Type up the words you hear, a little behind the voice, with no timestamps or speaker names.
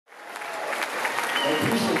I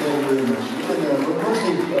appreciate that very much. We're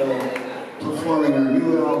mostly performing our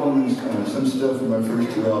new album and some stuff from our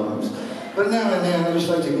first two albums. But now and then, I just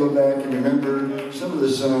like to go back and remember some of the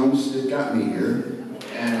songs that got me here.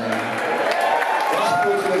 And it's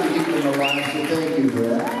supposed to keep them alive, so thank you for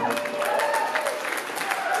that.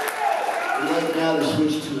 We'd like now to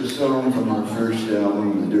switch to a song from our first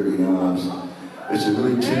album, The Dirty Knobs. It's a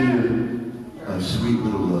really tender, sweet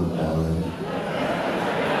little love ballad.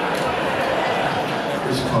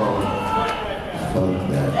 It's called Fuck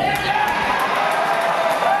That.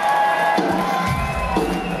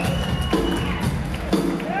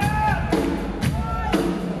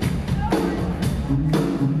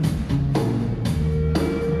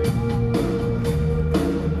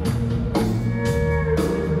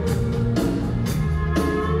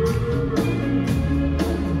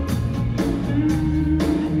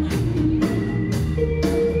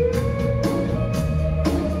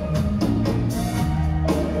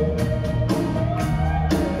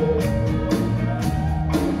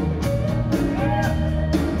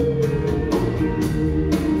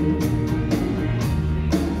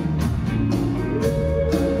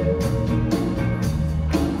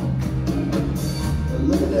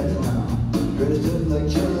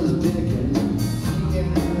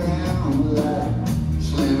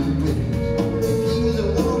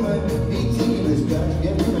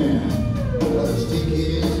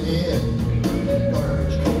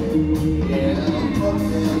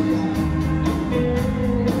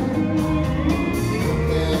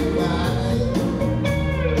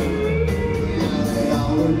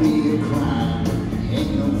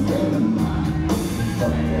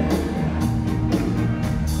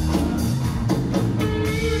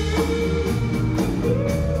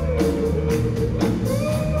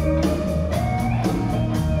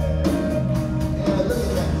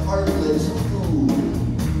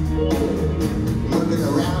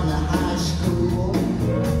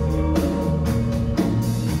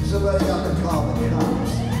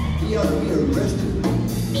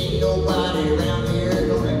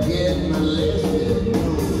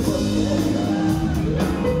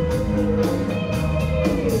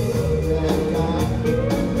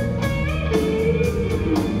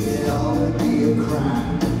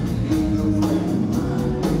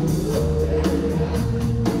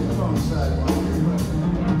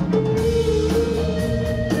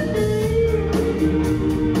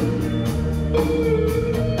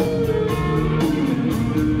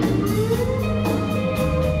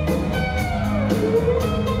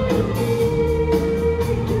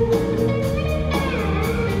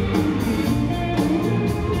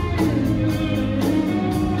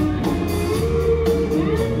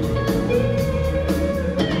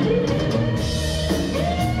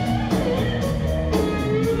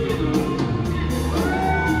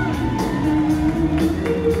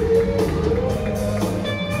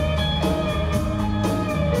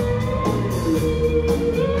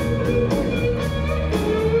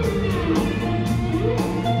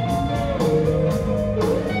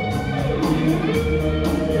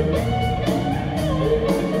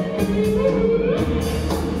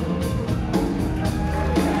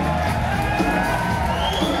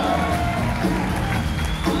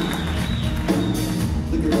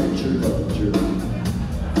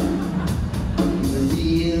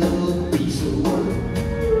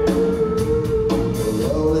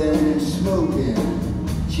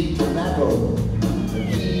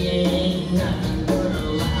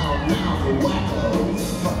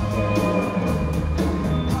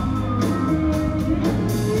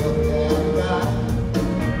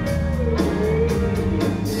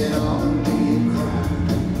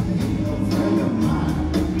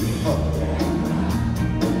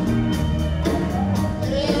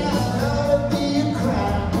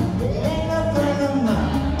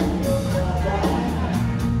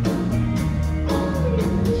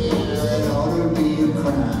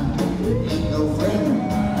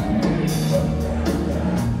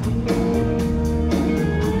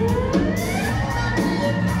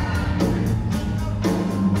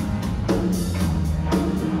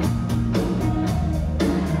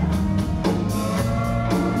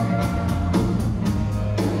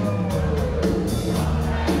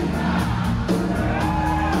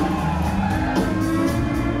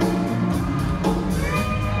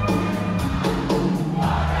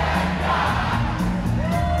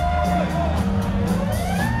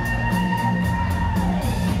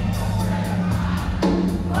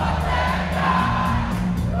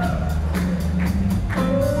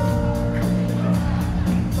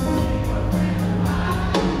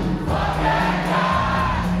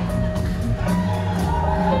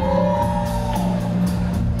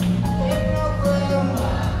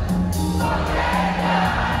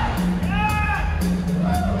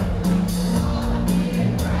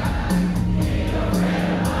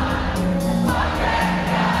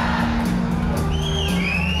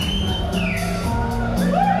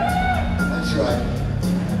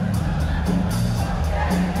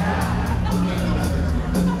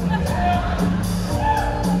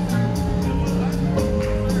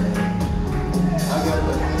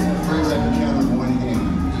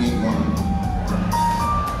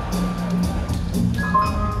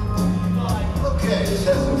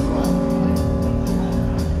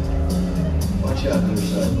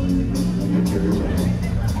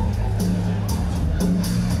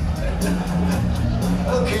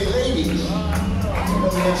 Okay, ladies. I know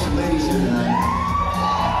we have some ladies here tonight.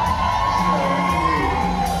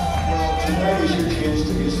 Well, tonight is your chance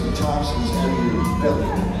to get some toxins out of your belly.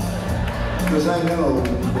 Because I know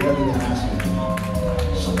we haven't been asking.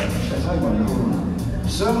 I want to know.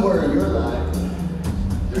 Somewhere in your life,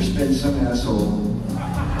 there's been some asshole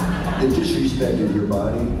that disrespected your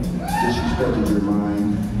body, disrespected your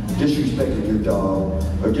mind, disrespected your dog,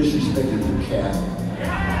 or disrespected your cat,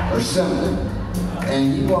 or something.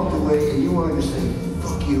 And you walked away and you wanted to say,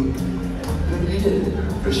 fuck you. But you didn't,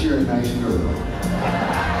 because you're a nice girl.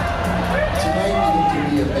 Tonight you get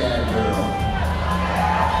to be a bad girl.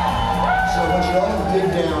 So I want you all to dig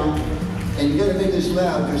down, and you gotta make this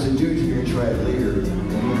loud because the dudes are gonna try it later,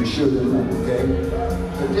 and you're gonna show them up, okay?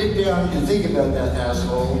 So dig down and think about that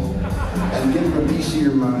asshole, and give him a piece of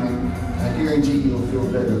your mind. I guarantee you'll feel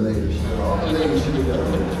better later. So all the ladies should go.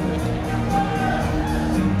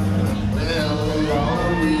 Well, it ought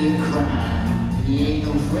to be a crime. He ain't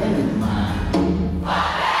no friend of mine.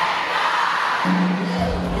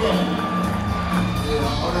 Yeah. It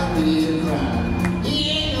ought to be a crime. He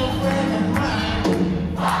ain't no friend of mine.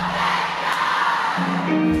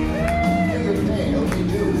 You're your pain. Okay,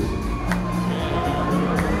 do it.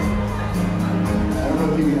 I don't know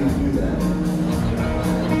if you're gonna do that.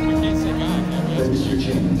 But it's your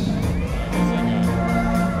chance.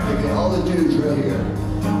 Okay, all the dudes right here.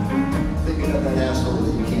 Thinking of that asshole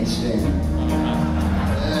that you can't stand.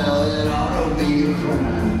 Well, it ought to be a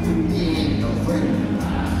crime.